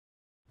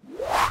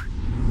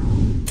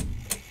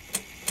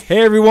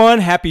Hey everyone,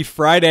 happy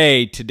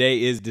Friday.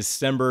 Today is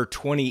December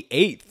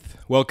 28th.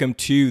 Welcome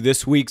to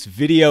this week's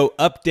video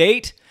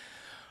update.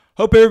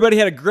 Hope everybody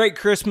had a great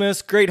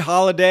Christmas, great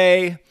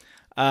holiday.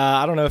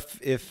 I don't know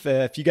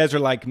if you guys are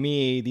like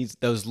me,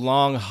 those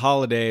long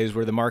holidays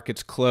where the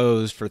market's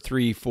closed for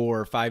 3,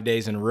 4, 5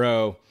 days in a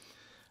row.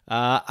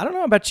 I don't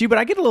know about you, but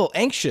I get a little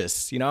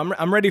anxious. You know,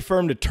 I'm ready for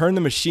them to turn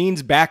the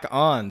machines back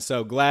on.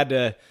 So glad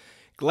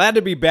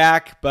to be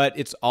back, but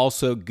it's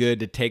also good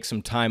to take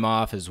some time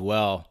off as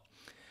well.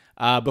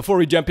 Before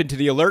we jump into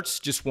the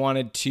alerts, just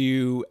wanted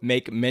to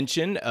make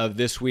mention of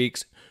this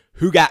week's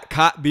Who Got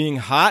Caught Being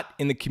Hot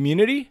in the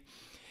community.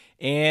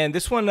 And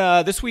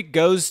this week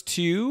goes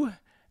to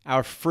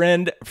our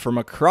friend from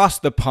across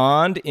the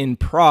pond in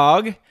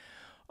Prague,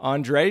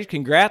 Andre.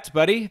 Congrats,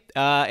 buddy.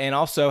 And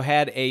also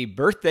had a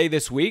birthday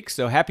this week,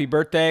 so happy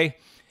birthday.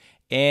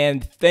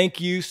 And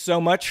thank you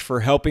so much for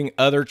helping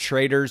other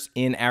traders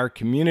in our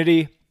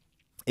community.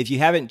 If you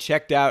haven't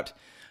checked out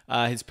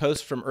his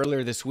post from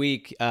earlier this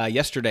week,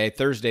 yesterday,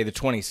 Thursday, the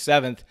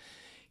 27th,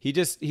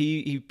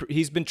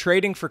 he's been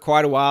trading for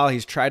quite a while.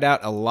 He's tried out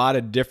a lot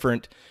of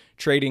different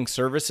trading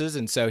services,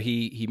 and so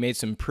he made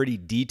some pretty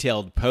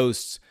detailed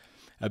posts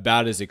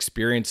about his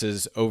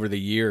experiences over the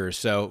years.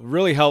 So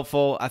really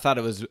helpful. I thought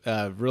it was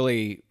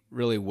really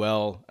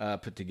well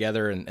put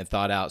together and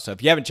thought out. So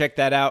if you haven't checked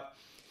that out,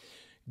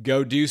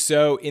 go do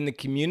so in the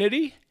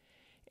community.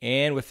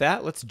 And with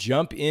that, let's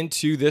jump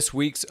into this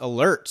week's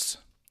alerts.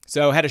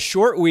 So had a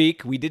short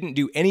week. We didn't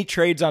do any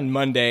trades on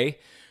Monday,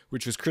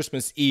 which was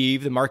Christmas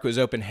Eve. The market was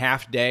open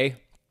half day,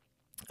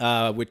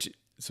 which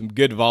some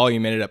good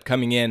volume ended up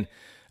coming in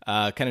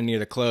kind of near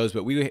the close.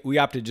 But we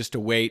opted just to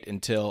wait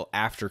until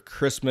after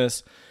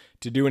Christmas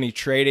to do any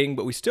trading.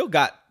 But we still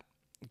got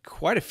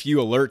quite a few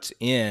alerts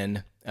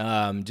in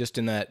just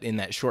in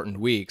that shortened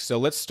week. So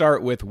let's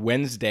start with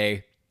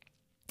Wednesday.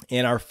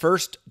 And our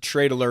first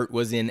trade alert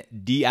was in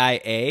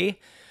DIA,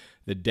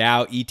 the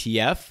Dow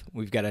ETF.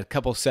 We've got a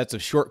couple sets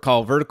of short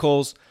call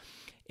verticals,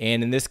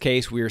 and in this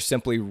case, we are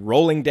simply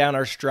rolling down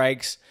our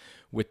strikes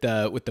with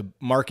the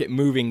market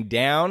moving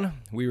down.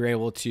 We were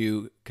able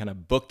to kind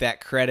of book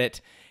that credit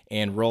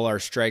and roll our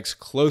strikes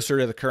closer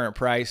to the current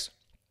price.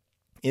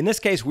 In this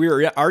case, we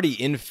were already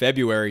in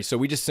February, so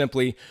we just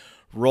simply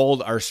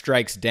rolled our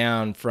strikes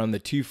down from the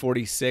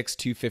 246,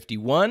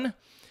 251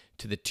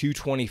 to the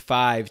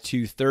 225,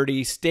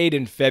 230, stayed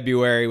in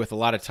February with a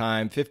lot of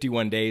time,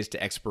 51 days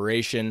to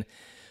expiration.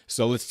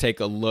 So let's take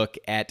a look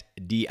at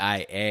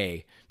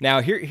DIA.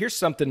 Now, here's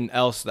something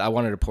else that I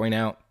wanted to point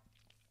out,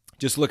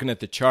 just looking at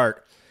the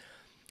chart.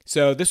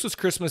 So this was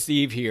Christmas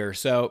Eve here.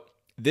 So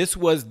this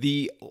was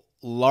the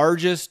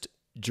largest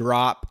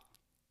drop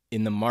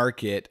in the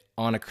market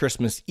on a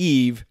Christmas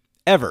Eve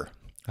ever.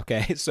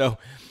 Okay, so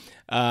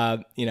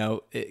kind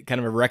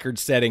of a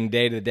record-setting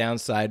day to the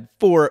downside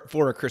for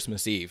a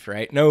Christmas Eve,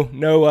 right?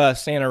 No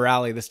Santa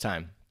rally this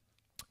time.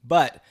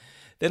 But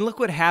then look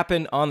what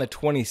happened on the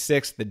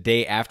 26th, the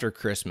day after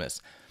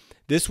Christmas.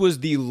 This was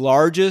the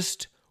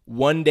largest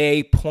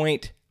one-day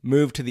point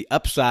move to the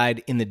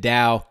upside in the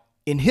Dow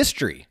in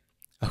history,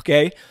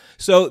 okay?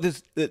 So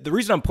the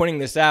reason I'm pointing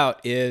this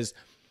out is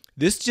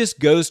this just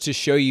goes to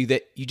show you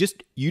that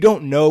you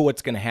don't know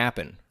what's going to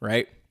happen,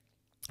 right?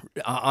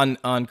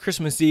 On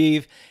Christmas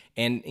Eve.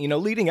 And,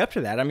 leading up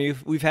to that, I mean,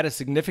 we've had a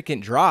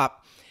significant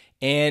drop,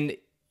 and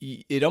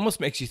it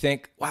almost makes you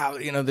think, wow,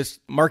 this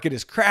market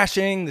is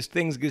crashing. This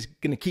thing's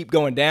going to keep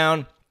going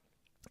down.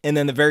 And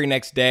then the very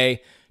next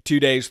day, 2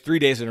 days, 3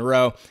 days in a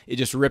row, it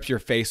just rips your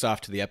face off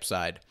to the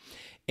upside.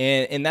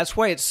 And that's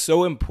why it's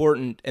so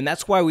important. And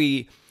that's why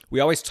we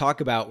always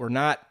talk about we're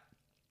not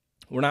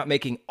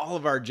making all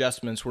of our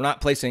adjustments. We're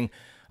not placing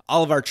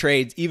all of our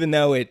trades, even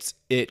though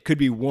it could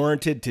be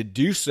warranted to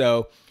do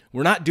so.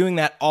 We're not doing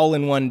that all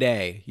in one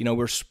day.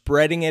 We're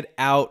spreading it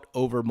out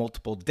over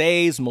multiple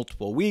days,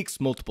 multiple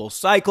weeks, multiple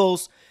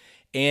cycles.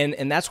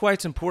 And that's why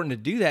it's important to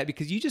do that,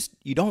 because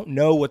you don't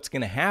know what's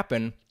going to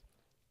happen.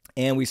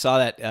 And we saw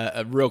that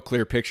a real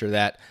clear picture of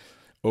that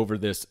over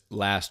this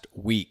last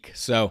week.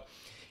 So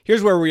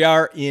here's where we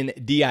are in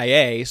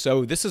DIA.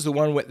 So this is the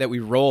one that we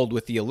rolled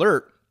with the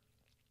alert.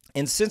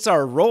 And since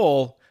our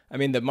roll, I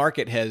mean, the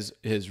market has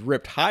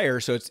ripped higher,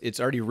 so it's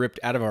already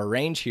ripped out of our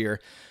range here.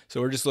 So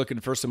we're just looking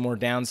for some more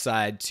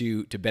downside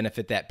to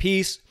benefit that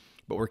piece,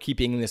 but we're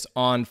keeping this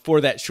on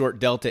for that short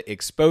delta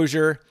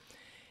exposure.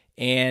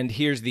 And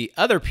here's the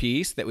other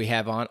piece that we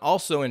have on,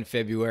 also in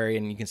February,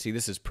 and you can see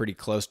this is pretty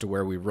close to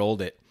where we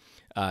rolled it.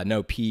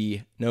 No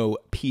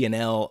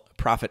P&L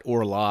profit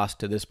or loss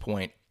to this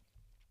point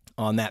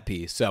on that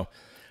piece. So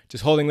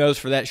just holding those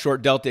for that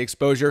short delta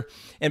exposure.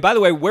 And by the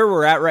way, where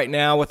we're at right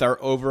now with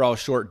our overall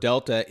short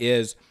delta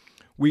is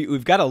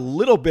we've got a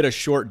little bit of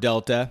short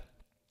delta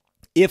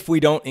if we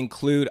don't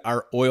include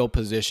our oil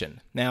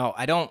position. Now,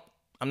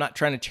 I'm not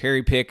trying to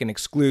cherry pick and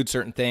exclude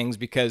certain things,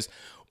 because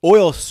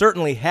oil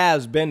certainly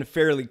has been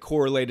fairly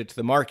correlated to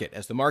the market.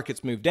 As the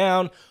markets move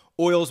down,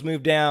 oil's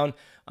move down.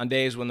 On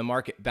days when the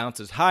market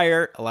bounces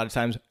higher, a lot of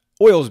times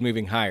oil's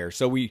moving higher.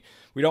 So we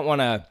don't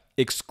want to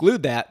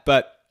exclude that,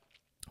 but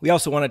we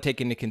also want to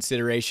take into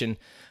consideration,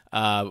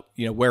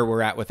 where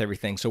we're at with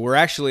everything. So we're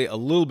actually a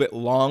little bit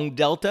long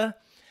delta.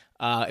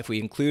 If we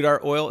include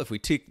our oil, if we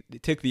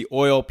took the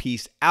oil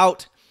piece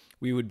out,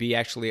 we would be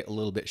actually a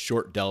little bit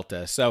short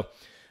delta. So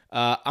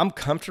I'm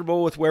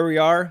comfortable with where we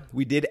are.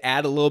 We did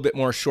add a little bit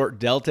more short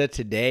delta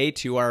today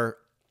to our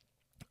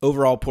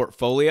overall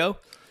portfolio,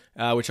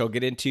 which I'll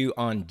get into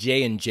on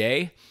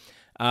J&J.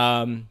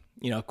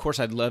 Of course,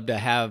 I'd love to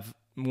have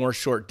more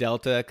short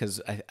delta because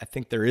I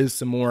think there is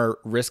some more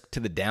risk to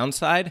the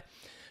downside,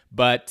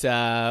 but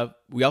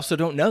we also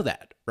don't know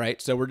that, right?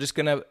 So we're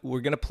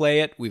gonna play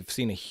it. We've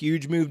seen a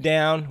huge move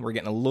down. We're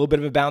getting a little bit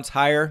of a bounce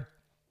higher,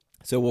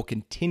 so we'll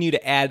continue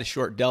to add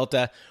short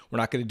delta. We're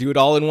not going to do it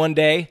all in one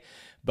day,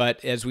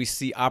 but as we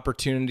see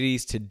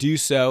opportunities to do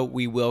so,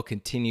 we will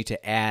continue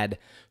to add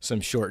some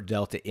short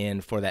delta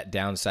in for that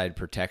downside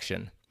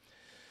protection.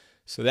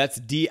 So that's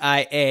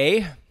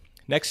DIA.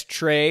 Next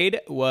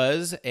trade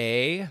was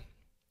a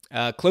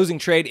closing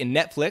trade in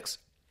Netflix.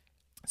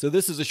 So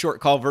this is a short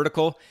call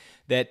vertical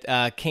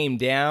that came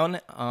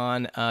down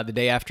on the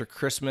day after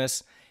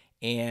Christmas,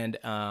 and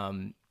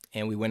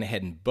we went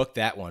ahead and booked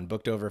that one,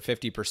 booked over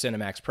 50% of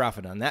max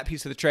profit on that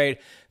piece of the trade.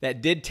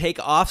 That did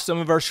take off some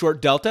of our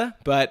short delta,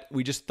 but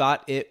we just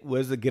thought it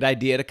was a good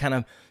idea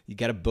to you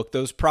got to book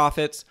those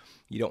profits.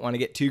 You don't want to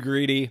get too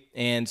greedy,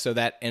 and so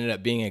that ended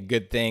up being a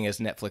good thing as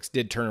Netflix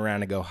did turn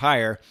around and go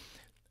higher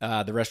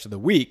the rest of the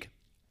week.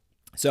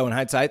 So in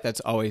hindsight,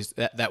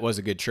 that was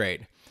a good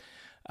trade.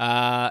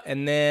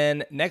 And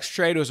then next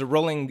trade was a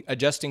rolling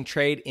adjusting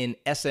trade in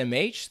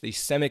SMH, the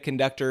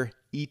semiconductor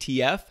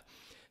ETF.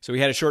 So we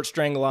had a short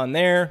strangle on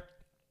there,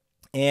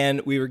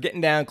 and we were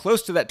getting down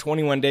close to that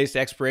 21 days to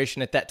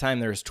expiration. At that time,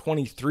 there was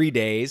 23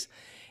 days,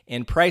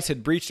 and price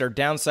had breached our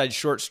downside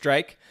short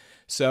strike.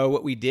 So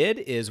what we did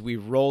is we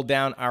rolled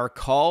down our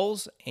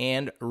calls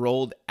and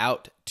rolled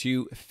out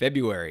to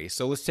February.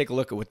 So let's take a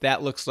look at what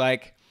that looks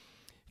like.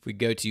 If we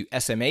go to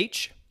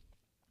SMH,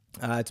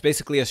 it's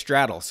basically a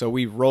straddle. So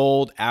we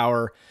rolled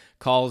our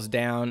calls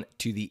down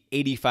to the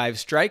 85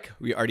 strike.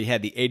 We already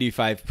had the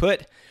 85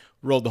 put,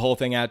 rolled the whole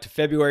thing out to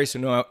February.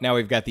 So now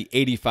we've got the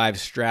 85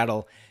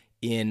 straddle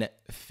in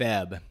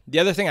Feb. The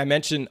other thing I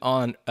mentioned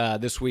on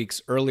this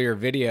week's earlier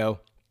video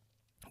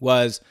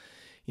was,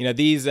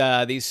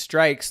 these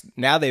strikes,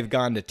 now they've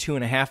gone to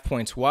 2.5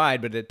 points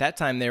wide, but at that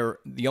time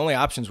the only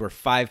options were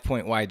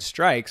 5-point wide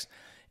strikes.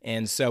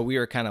 And so we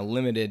were kind of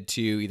limited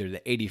to either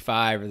the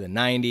 85 or the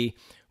 90.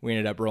 We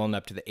ended up rolling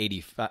up to the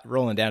 85,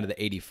 rolling down to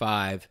the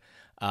 85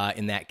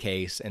 in that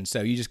case. And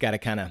so you just got to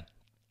kind of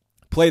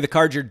play the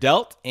cards you're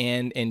dealt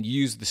and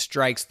use the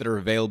strikes that are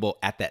available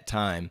at that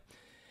time.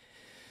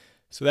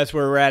 So that's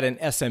where we're at in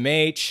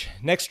SMH.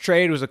 Next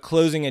trade was a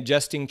closing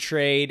adjusting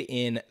trade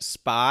in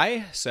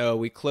SPY. So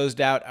we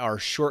closed out our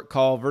short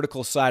call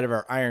vertical side of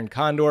our iron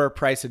condor.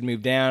 Price had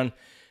moved down,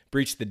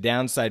 breached the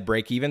downside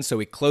break even. So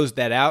we closed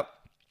that out.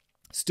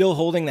 Still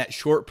holding that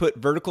short put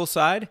vertical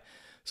side.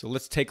 So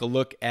let's take a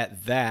look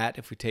at that.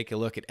 If we take a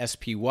look at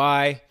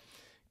SPY,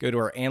 go to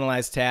our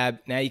Analyze tab.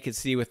 Now you can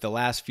see with the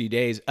last few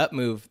days up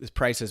move, this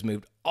price has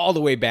moved all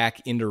the way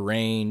back into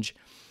range.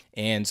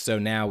 And so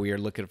now we are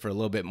looking for a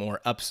little bit more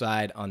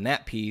upside on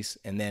that piece.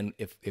 And then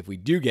if we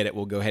do get it,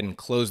 we'll go ahead and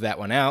close that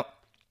one out,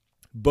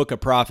 book a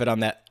profit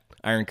on that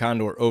iron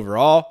condor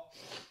overall,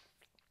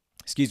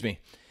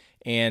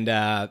 and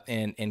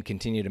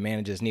continue to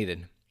manage as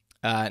needed.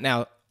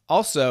 Now,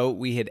 also,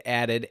 we had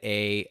added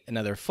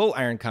another full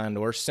iron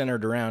condor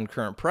centered around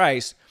current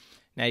price.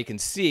 Now you can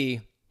see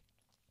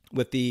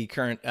with the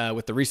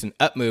recent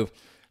up move,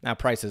 now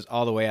price is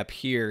all the way up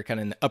here,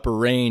 kind of in the upper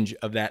range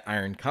of that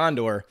iron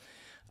condor,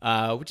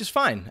 which is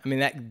fine. I mean,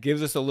 that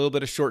gives us a little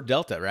bit of short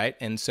delta, right?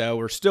 And so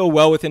we're still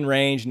well within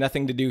range,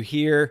 nothing to do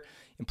here.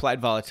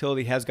 Implied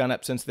volatility has gone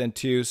up since then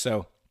too,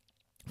 so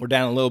we're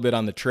down a little bit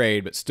on the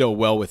trade, but still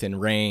well within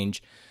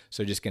range.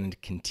 So just going to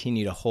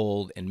continue to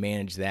hold and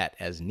manage that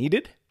as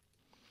needed.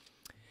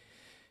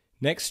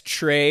 Next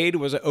trade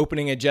was an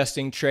opening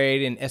adjusting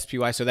trade in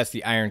SPY. So that's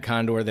the iron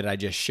condor that I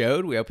just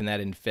showed. We opened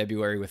that in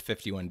February with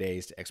 51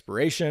 days to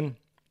expiration.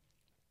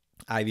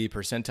 IV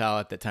percentile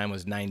at the time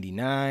was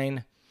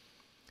 99.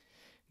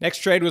 Next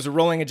trade was a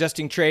rolling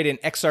adjusting trade in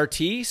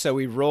XRT. So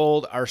we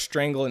rolled our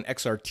strangle in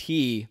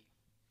XRT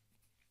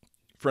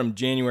from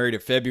January to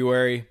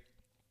February.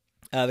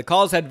 The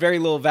calls had very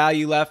little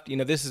value left.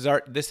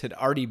 This had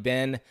already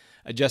been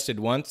adjusted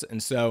once,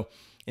 and so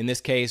in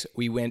this case,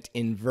 we went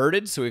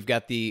inverted. So we've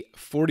got the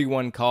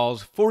 41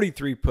 calls,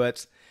 43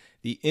 puts,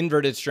 the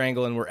inverted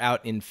strangle, and we're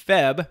out in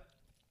Feb.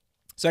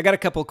 So I got a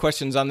couple of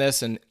questions on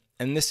this, and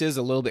this is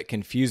a little bit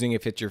confusing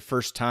if it's your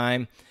first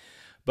time.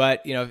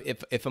 But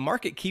if a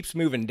market keeps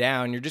moving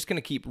down, you're just going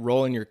to keep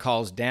rolling your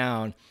calls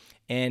down.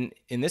 And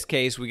in this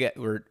case, we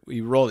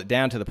rolled it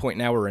down to the point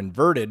now we're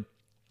inverted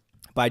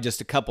by just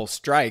a couple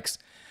strikes.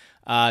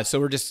 So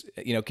we're just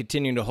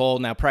continuing to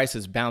hold. Now price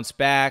has bounced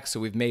back,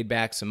 so we've made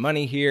back some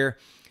money here,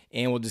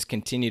 and we'll just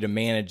continue to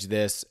manage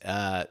this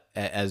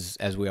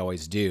as we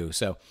always do.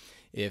 So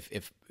if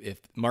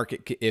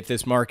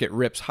this market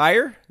rips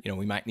higher,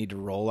 we might need to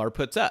roll our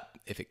puts up.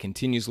 If it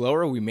continues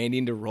lower, we may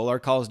need to roll our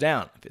calls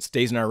down. If it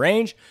stays in our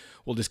range,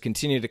 we'll just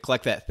continue to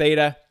collect that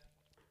theta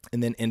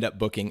and then end up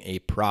booking a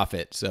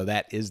profit. So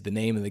that is the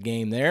name of the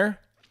game there.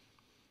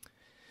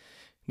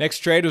 Next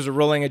trade was a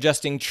rolling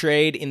adjusting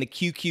trade in the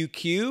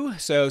QQQ.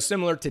 So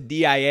similar to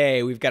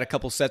DIA, we've got a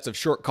couple sets of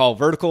short call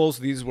verticals.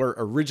 These were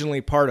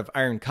originally part of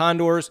iron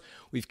condors.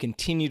 We've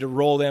continued to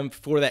roll them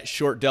for that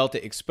short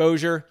delta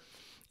exposure.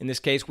 In this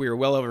case, we were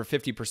well over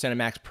 50% of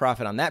max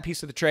profit on that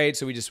piece of the trade,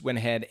 so we just went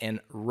ahead and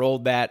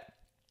rolled that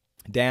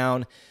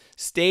down.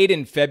 Stayed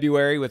in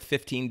February with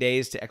 15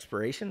 days to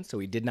expiration, so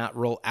we did not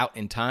roll out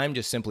in time,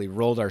 just simply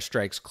rolled our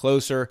strikes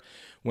closer.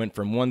 Went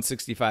from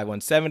 165,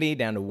 170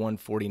 down to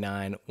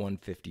 149,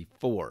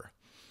 154.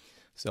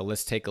 So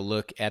let's take a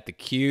look at the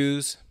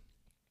Qs.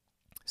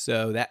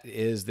 So that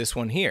is this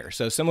one here.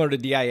 So similar to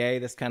DIA,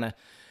 this kind of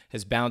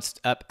has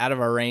bounced up out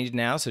of our range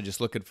now, so just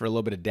looking for a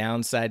little bit of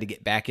downside to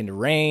get back into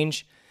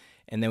range.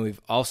 And then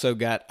we've also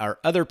got our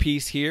other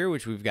piece here,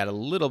 which we've got a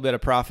little bit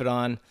of profit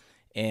on.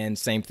 And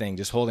same thing,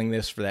 just holding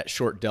this for that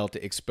short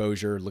delta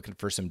exposure, looking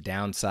for some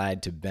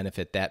downside to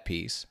benefit that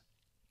piece.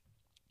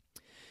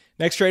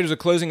 Next trade was a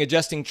closing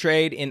adjusting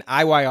trade in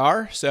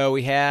IYR. So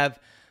we have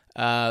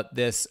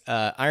this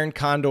iron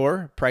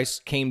condor. Price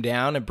came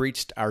down and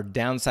breached our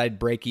downside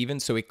break even.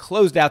 So we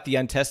closed out the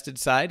untested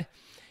side,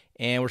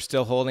 and we're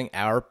still holding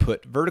our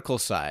put vertical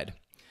side.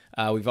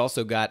 We've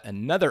also got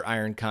another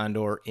iron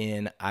condor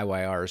in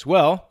IYR as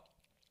well.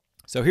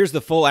 So here's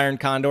the full iron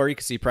condor. You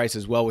can see price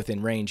is well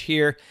within range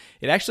here.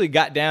 It actually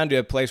got down to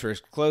a place where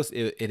it's close.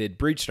 It had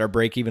breached our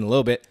break even a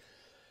little bit.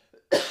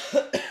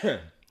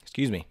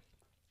 Excuse me.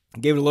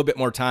 Gave it a little bit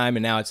more time,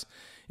 and now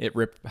it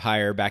ripped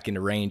higher back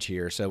into range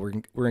here. So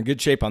we're in good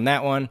shape on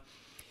that one.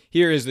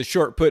 Here is the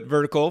short put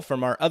vertical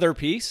from our other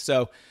piece.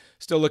 So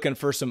still looking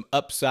for some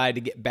upside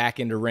to get back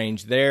into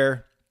range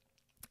there.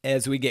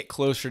 As we get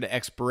closer to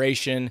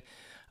expiration,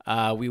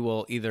 we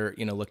will either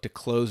look to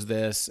close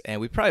this, and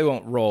we probably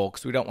won't roll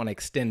because we don't want to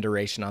extend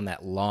duration on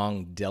that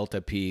long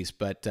delta piece.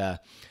 But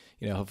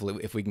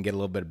hopefully, if we can get a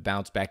little bit of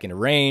bounce back into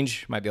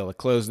range, might be able to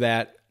close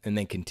that and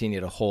then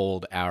continue to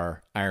hold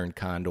our iron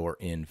condor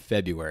in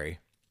February.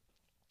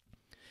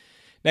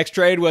 Next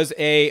trade was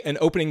an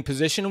opening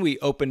position. We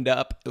opened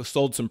up,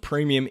 sold some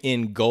premium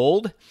in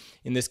gold.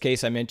 In this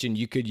case, I mentioned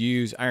you could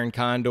use iron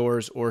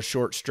condors or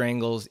short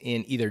strangles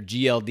in either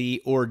GLD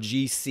or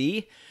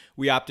GC.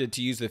 We opted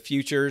to use the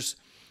futures.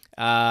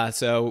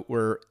 So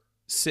we're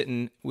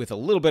sitting with a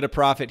little bit of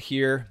profit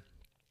here.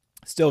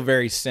 Still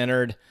very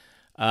centered.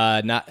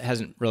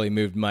 Hasn't really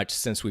moved much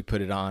since we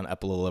put it on,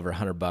 up a little over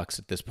 $100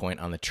 at this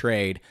point on the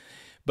trade.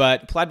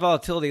 But implied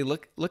volatility,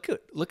 look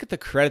at the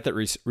credit that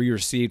we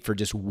received for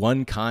just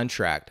one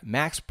contract.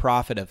 Max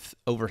profit of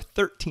over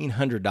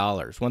 $1,300,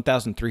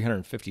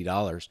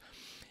 $1,350.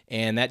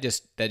 And that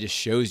just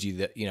shows you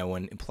that,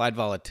 when implied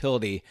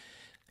volatility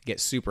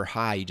gets super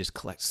high, you just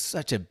collect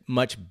such a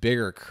much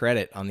bigger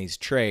credit on these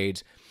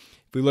trades.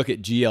 If we look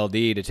at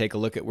GLD to take a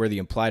look at where the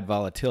implied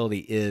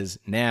volatility is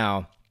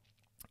now,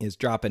 is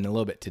dropping a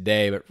little bit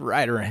today, but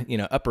right around,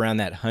 up around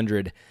that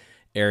 100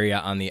 area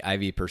on the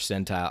IV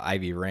percentile,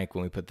 IV rank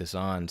when we put this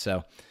on.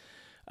 So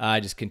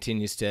just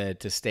continues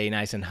to stay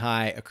nice and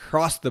high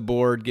across the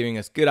board, giving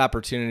us good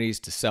opportunities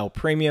to sell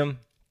premium.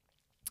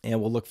 And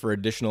we'll look for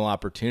additional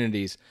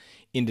opportunities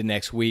into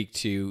next week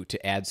to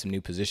add some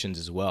new positions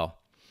as well.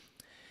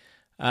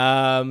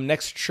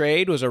 Next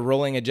trade was a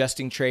rolling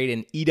adjusting trade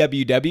in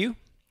EWW.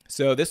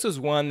 So this was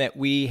one that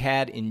we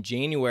had in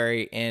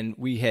January, and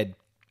we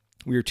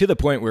were to the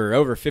point where we were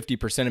over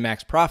 50% of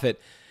max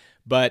profit.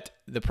 But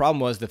the problem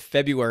was the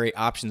February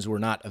options were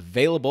not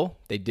available.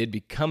 They did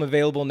become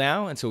available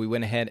now, and so we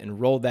went ahead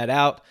and rolled that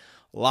out,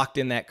 locked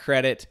in that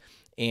credit,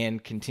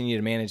 and continued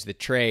to manage the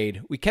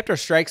trade. We kept our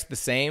strikes the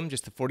same,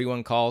 just the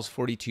 41 calls,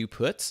 42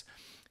 puts.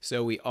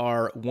 So we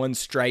are one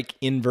strike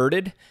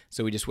inverted.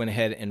 So we just went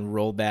ahead and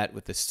rolled that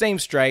with the same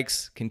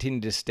strikes,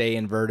 continued to stay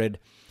inverted.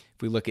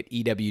 If we look at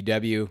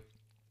EWW,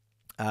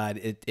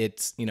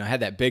 it's had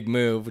that big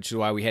move, which is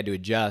why we had to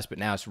adjust, but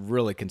now it's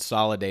really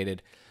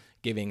consolidated,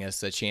 giving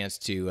us a chance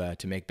to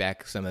make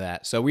back some of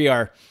that. So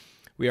we're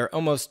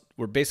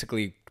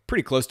basically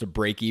pretty close to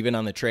break even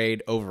on the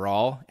trade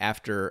overall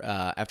after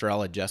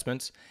all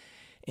adjustments.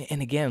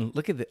 And again,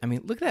 look at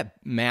that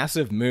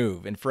massive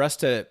move, and for us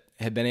to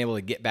have been able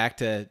to get back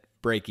to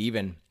break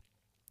even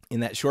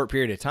in that short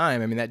period of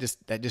time,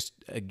 that just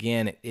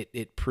again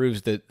it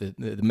proves the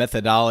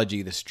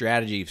methodology, the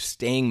strategy of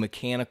staying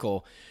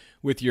mechanical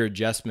with your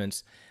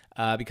adjustments.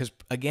 Because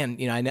again,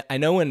 I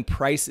know when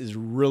price is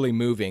really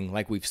moving,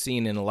 like we've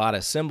seen in a lot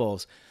of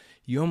symbols,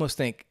 you almost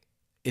think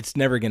it's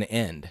never going to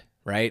end,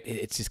 right?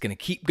 It's just going to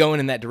keep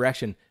going in that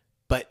direction,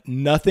 but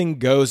nothing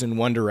goes in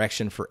one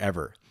direction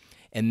forever.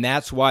 And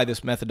that's why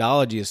this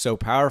methodology is so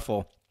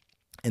powerful.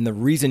 And the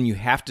reason you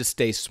have to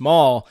stay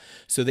small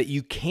so that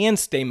you can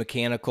stay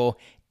mechanical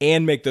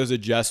and make those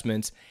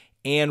adjustments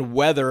and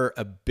weather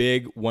a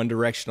big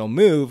one-directional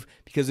move,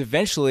 because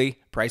eventually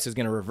price is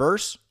going to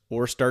reverse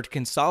or start to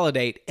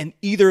consolidate, and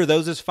either of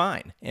those is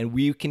fine. And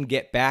we can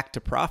get back to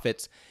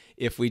profits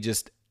if we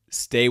just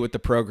stay with the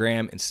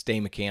program, and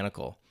stay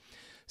mechanical.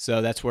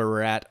 So that's where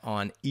we're at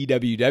on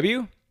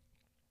EWW.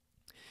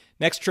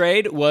 Next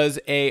trade was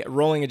a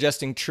rolling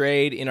adjusting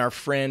trade in our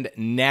friend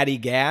Natty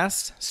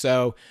Gas.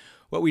 So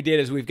what we did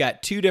is we've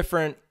got two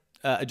different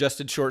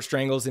adjusted short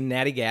strangles in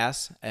Natty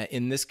Gas.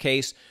 In this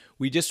case,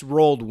 we just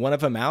rolled one of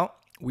them out.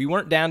 We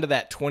weren't down to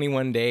that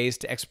 21 days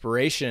to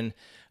expiration.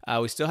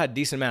 We still had a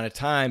decent amount of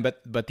time,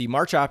 but the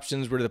March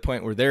options were to the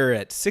point where they're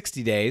at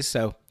 60 days.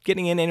 So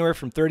getting in anywhere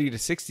from 30 to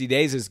 60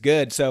 days is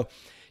good. So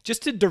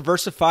just to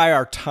diversify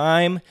our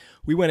time,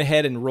 we went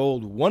ahead and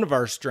rolled one of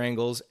our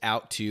strangles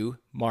out to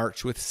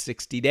March with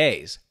 60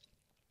 days.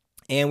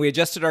 And we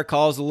adjusted our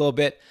calls a little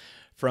bit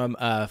from,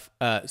 and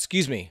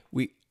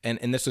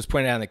this was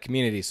pointed out in the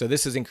community, so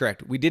this is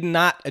incorrect. We did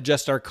not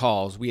adjust our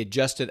calls. We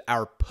adjusted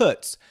our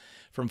puts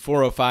from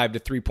 405 to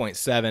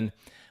 3.7.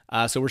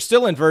 So we're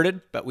still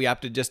inverted, but we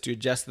opted just to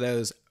adjust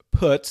those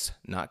puts,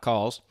 not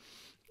calls,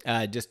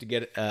 just to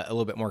get a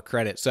little bit more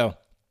credit. So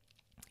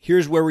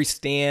here's where we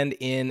stand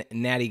in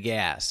Natty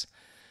Gas.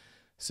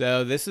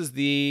 So this is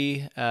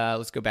the,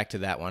 let's go back to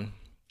that one.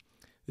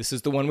 This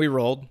is the one we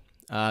rolled.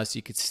 So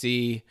you could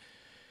see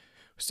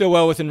still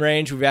well within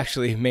range. We've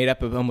actually made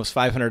up of almost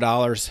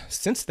 $500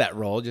 since that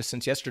roll, just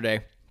since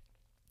yesterday.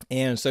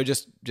 And so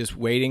just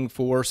waiting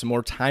for some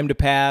more time to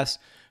pass,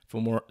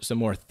 for some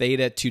more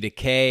theta to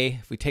decay.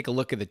 If we take a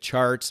look at the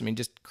charts, I mean,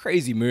 just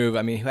crazy move.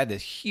 I mean, we had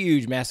this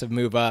huge, massive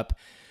move up.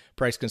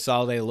 Price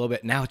consolidated a little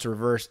bit. Now it's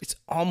reversed. It's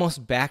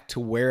almost back to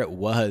where it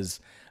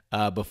was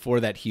before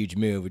that huge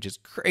move, which is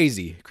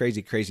crazy,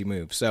 crazy, crazy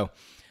move. So,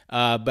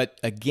 but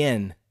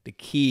again,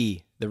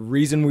 the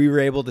reason we were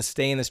able to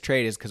stay in this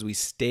trade is because we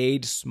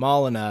stayed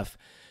small enough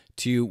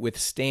to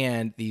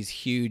withstand these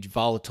huge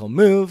volatile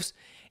moves.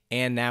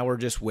 And now we're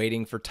just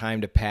waiting for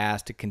time to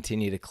pass to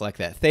continue to collect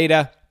that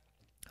theta.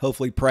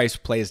 Hopefully price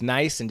plays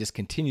nice and just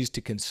continues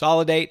to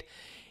consolidate.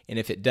 And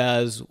if it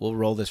does, we'll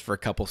roll this for a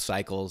couple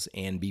cycles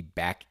and be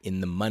back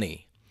in the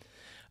money.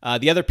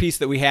 The other piece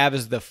that we have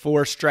is the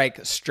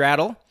 4-strike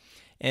straddle.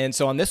 And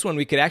so on this one,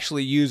 we could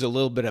actually use a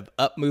little bit of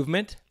up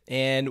movement.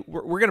 And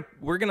we're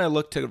gonna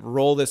look to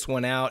roll this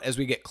one out as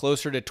we get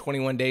closer to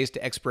 21 days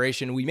to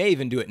expiration. We may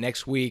even do it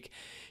next week.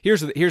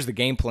 Here's the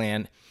game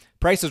plan.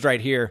 Price is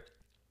right here.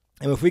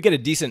 And if we get a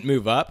decent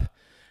move up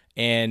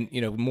and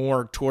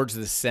more towards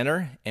the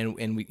center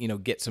and we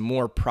get some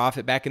more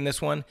profit back in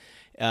this one,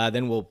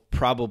 then we'll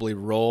probably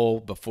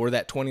roll before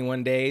that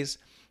 21 days.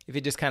 If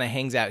it just kind of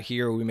hangs out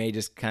here, we may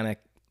just kind of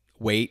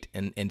wait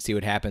and see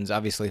what happens.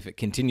 Obviously, if it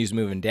continues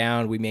moving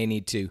down, we may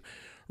need to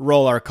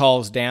roll our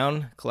calls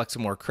down, collect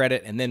some more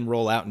credit, and then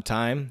roll out in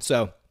time.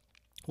 So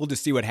we'll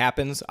just see what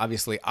happens.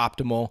 Obviously,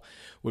 optimal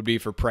would be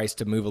for price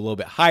to move a little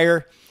bit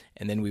higher,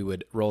 and then we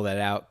would roll that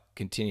out,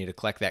 continue to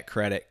collect that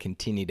credit,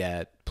 continue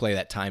to play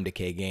that time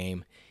decay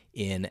game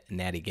in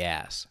Natty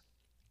Gas.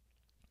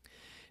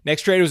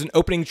 Next trade was an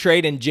opening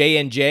trade in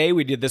J&J.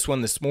 We did this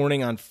one this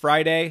morning on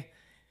Friday,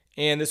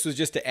 and this was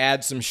just to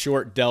add some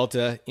short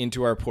delta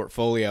into our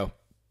portfolio.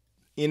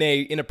 In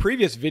a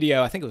previous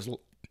video, I think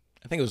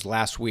it was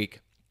last week,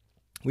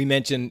 we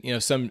mentioned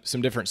some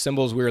different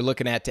symbols we were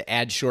looking at to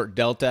add short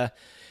delta.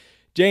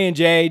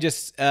 J&J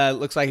just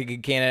looks like a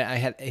good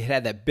candidate. It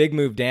had that big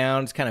move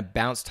down. It's kind of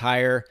bounced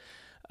higher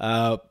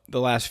the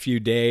last few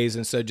days,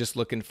 and so just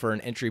looking for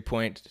an entry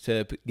point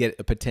to get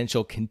a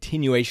potential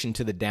continuation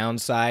to the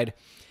downside.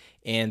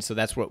 And so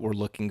that's what we're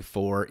looking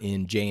for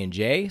in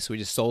J&J. So we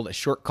just sold a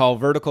short call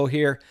vertical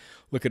here,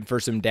 looking for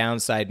some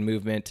downside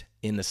movement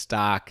in the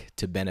stock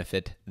to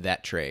benefit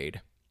that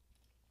trade.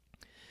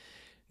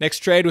 Next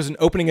trade was an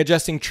opening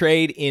adjusting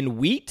trade in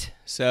wheat,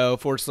 so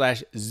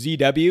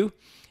 /ZW.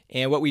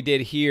 And what we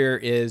did here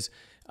is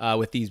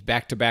with these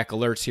back-to-back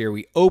alerts here,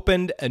 we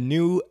opened a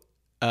new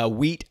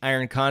wheat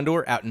iron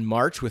condor out in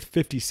March with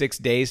 56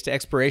 days to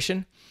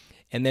expiration.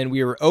 And then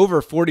we were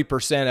over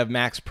 40% of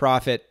max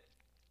profit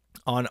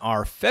on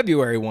our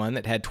February one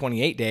that had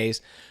 28 days.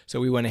 So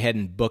we went ahead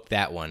and booked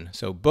that one.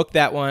 So book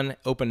that one,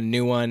 open a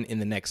new one in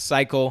the next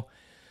cycle.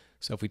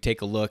 So if we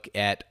take a look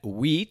at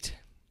wheat,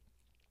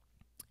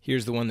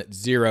 here's the one that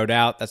zeroed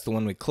out. That's the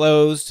one we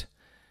closed.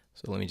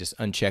 So let me just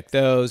uncheck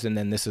those. And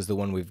then this is the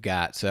one we've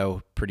got.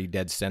 So pretty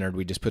dead centered.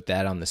 We just put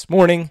that on this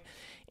morning.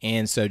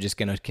 And so just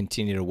going to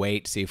continue to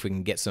wait, see if we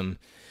can get some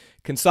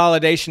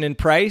consolidation in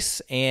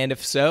price. And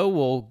if so,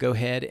 we'll go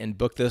ahead and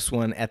book this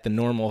one at the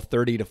normal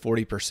 30 to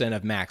 40%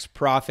 of max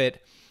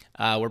profit.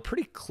 We're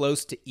pretty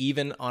close to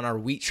even on our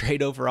wheat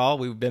trade overall.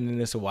 We've been in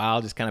this a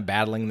while, just kind of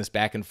battling this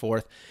back and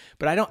forth.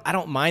 But I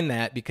don't mind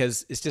that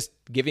because it's just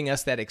giving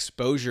us that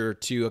exposure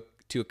to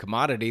a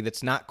commodity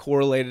that's not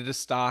correlated to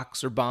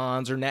stocks or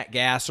bonds or nat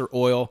gas or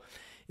oil.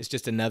 It's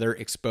just another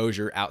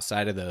exposure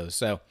outside of those.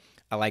 So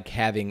I like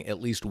having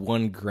at least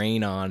one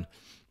grain on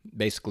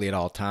basically at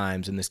all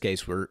times. In this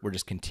case, we're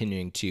just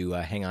continuing to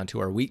hang on to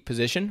our wheat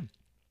position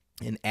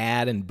and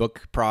add and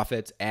book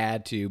profits,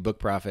 add to book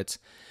profits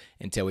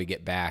until we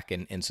get back.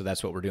 And so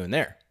that's what we're doing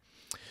there.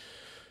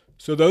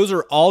 So those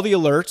are all the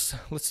alerts.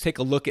 Let's take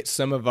a look at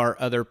some of our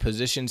other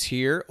positions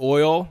here.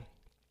 Oil,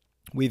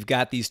 We've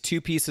got these two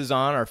pieces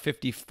on our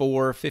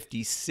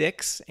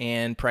 54.56,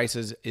 and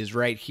prices is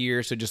right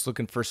here. So just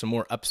looking for some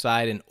more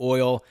upside in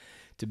oil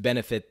to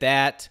benefit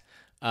that.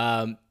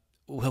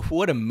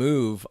 What a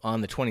move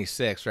on the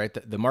 26th, right?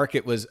 The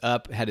market was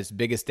up, had its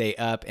biggest day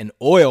up, and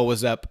oil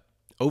was up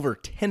over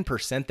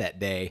 10% that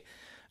day,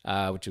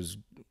 which was,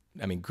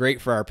 I mean,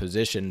 great for our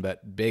position,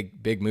 but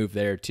big move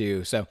there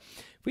too. So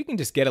if we can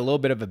just get a little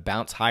bit of a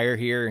bounce higher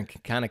here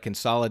and kind of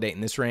consolidate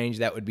in this range,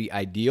 that would be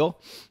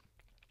ideal.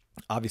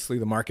 Obviously,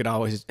 the market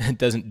always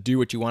doesn't do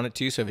what you want it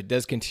to, so if it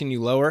does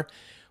continue lower,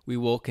 we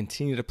will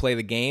continue to play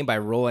the game by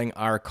rolling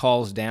our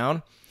calls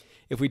down.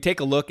 If we take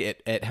a look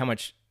at how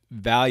much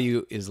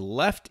value is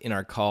left in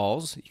our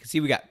calls, you can see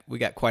we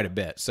got quite a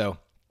bit. So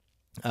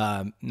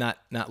not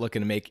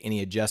looking to make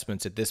any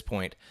adjustments at this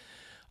point.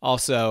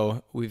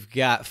 Also, we've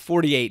got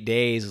 48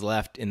 days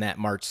left in that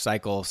March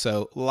cycle,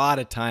 so a lot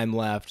of time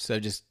left. So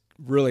just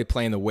really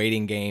playing the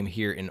waiting game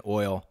here in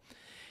oil.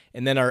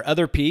 And then our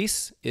other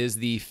piece is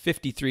the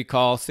 53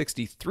 call,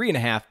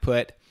 63.5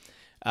 put.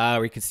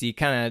 Where you can see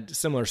kind of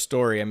similar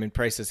story. I mean,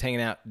 prices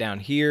hanging out down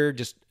here,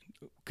 just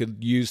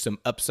could use some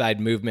upside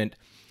movement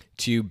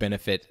to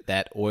benefit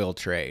that oil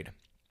trade.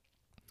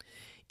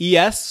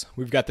 ES,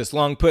 we've got this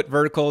long put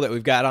vertical that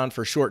we've got on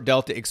for short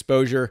delta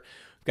exposure.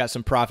 We've got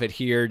some profit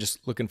here,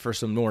 just looking for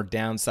some more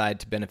downside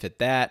to benefit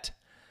that.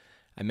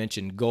 I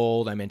mentioned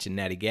gold, I mentioned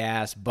natty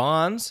gas.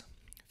 Bonds,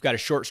 we've got a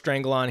short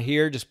strangle on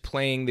here, just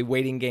playing the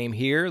waiting game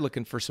here,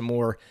 looking for some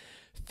more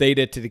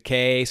theta to the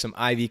K, some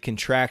IV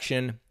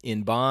contraction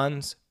in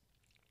bonds.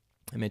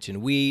 I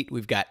mentioned wheat.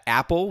 We've got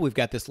Apple. We've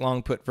got this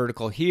long put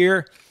vertical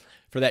here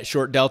for that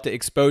short delta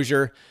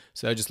exposure.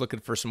 So just looking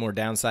for some more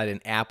downside in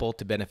Apple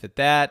to benefit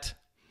that.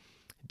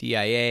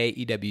 DIA,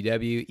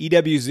 EWW,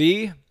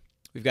 EWZ.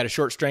 We've got a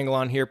short strangle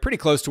on here, pretty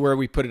close to where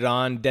we put it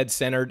on, dead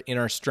centered in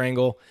our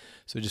strangle.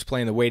 So just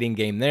playing the waiting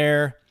game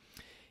there.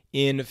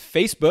 In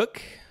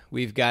Facebook,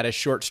 we've got a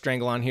short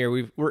strangle on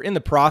here. We're in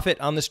the profit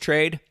on this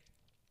trade.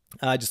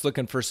 Just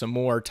looking for some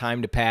more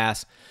time to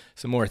pass,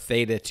 some more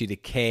theta to the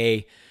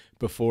K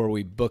before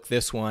we book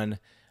this one.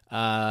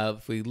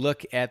 If we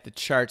look at the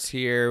charts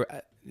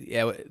here,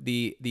 yeah,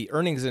 the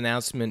earnings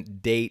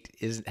announcement date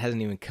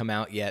hasn't even come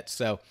out yet.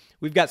 So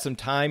we've got some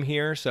time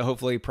here. So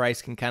hopefully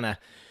price can kind of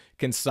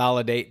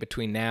consolidate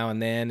between now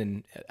and then.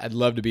 And I'd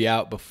love to be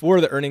out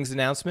before the earnings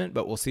announcement,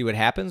 but we'll see what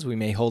happens. We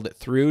may hold it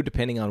through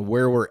depending on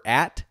where we're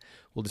at.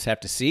 We'll just have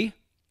to see.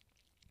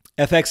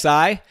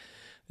 FXI,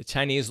 the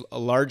Chinese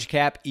large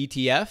cap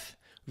ETF.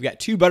 We've got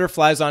two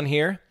butterflies on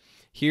here.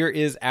 Here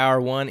is our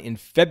one in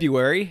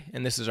February,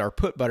 and this is our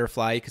put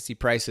butterfly. You can see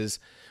prices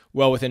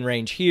well within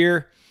range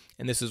here,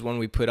 and this is one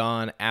we put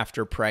on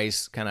after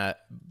price kind of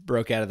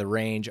broke out of the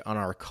range on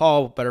our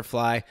call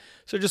butterfly.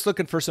 So just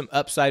looking for some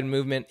upside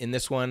movement in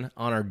this one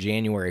on our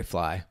January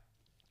fly.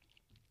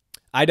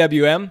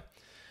 IWM,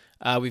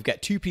 we've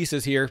got two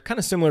pieces here, kind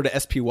of similar to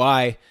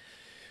SPY.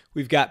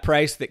 We've got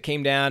price that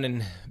came down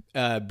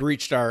and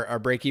breached our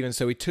break even.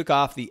 So we took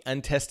off the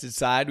untested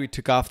side. We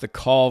took off the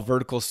call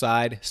vertical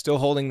side, still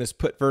holding this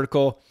put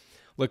vertical,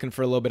 looking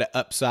for a little bit of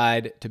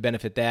upside to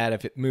benefit that.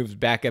 If it moves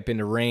back up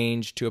into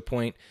range to a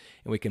point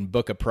and we can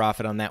book a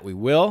profit on that, we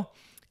will.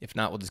 If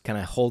not, we'll just kind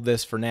of hold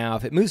this for now.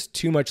 If it moves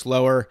too much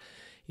lower,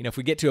 you know, if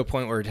we get to a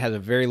point where it has a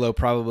very low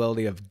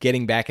probability of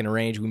getting back in a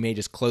range, we may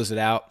just close it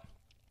out,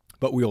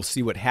 but we'll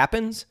see what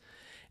happens.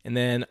 And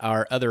then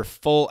our other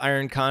full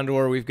iron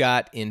condor we've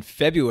got in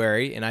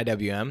February in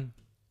IWM.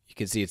 You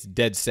can see it's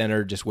dead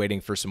center, just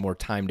waiting for some more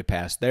time to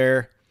pass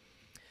there.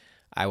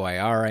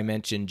 IYR, I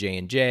mentioned,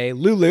 J&J.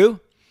 Lulu,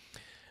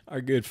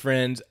 our good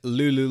friends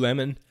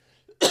Lululemon.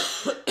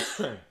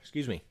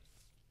 Excuse me.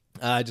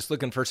 Just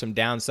looking for some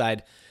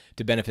downside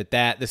to benefit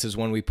that. This is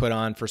one we put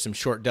on for some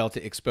short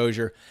delta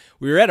exposure.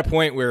 We were at a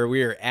point where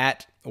we were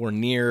at or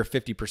near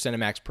 50% of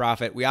max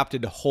profit. We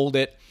opted to hold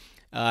it.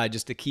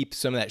 Just to keep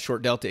some of that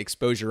short delta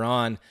exposure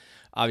on.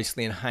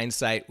 Obviously, in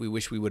hindsight, we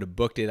wish we would have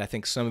booked it. I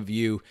think some of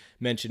you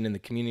mentioned in the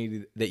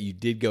community that you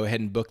did go ahead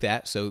and book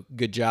that, so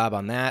good job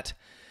on that.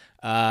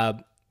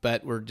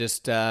 But we're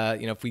just,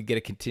 if we get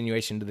a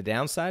continuation to the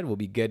downside, we'll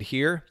be good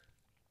here.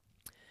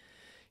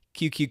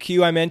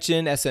 QQQ I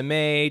mentioned,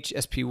 SMH,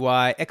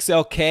 SPY,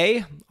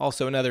 XLK,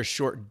 also another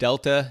short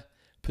delta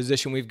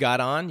position we've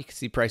got on. You can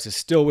see prices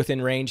still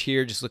within range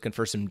here, just looking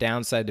for some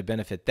downside to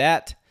benefit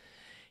that.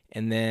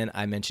 And then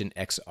I mentioned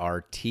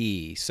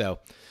XRT. So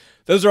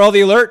those are all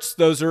the alerts.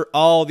 Those are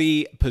all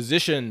the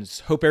positions.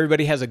 Hope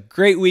everybody has a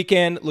great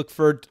weekend. Look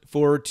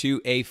forward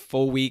to a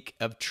full week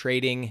of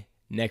trading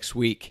next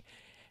week.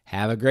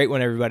 Have a great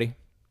one, everybody.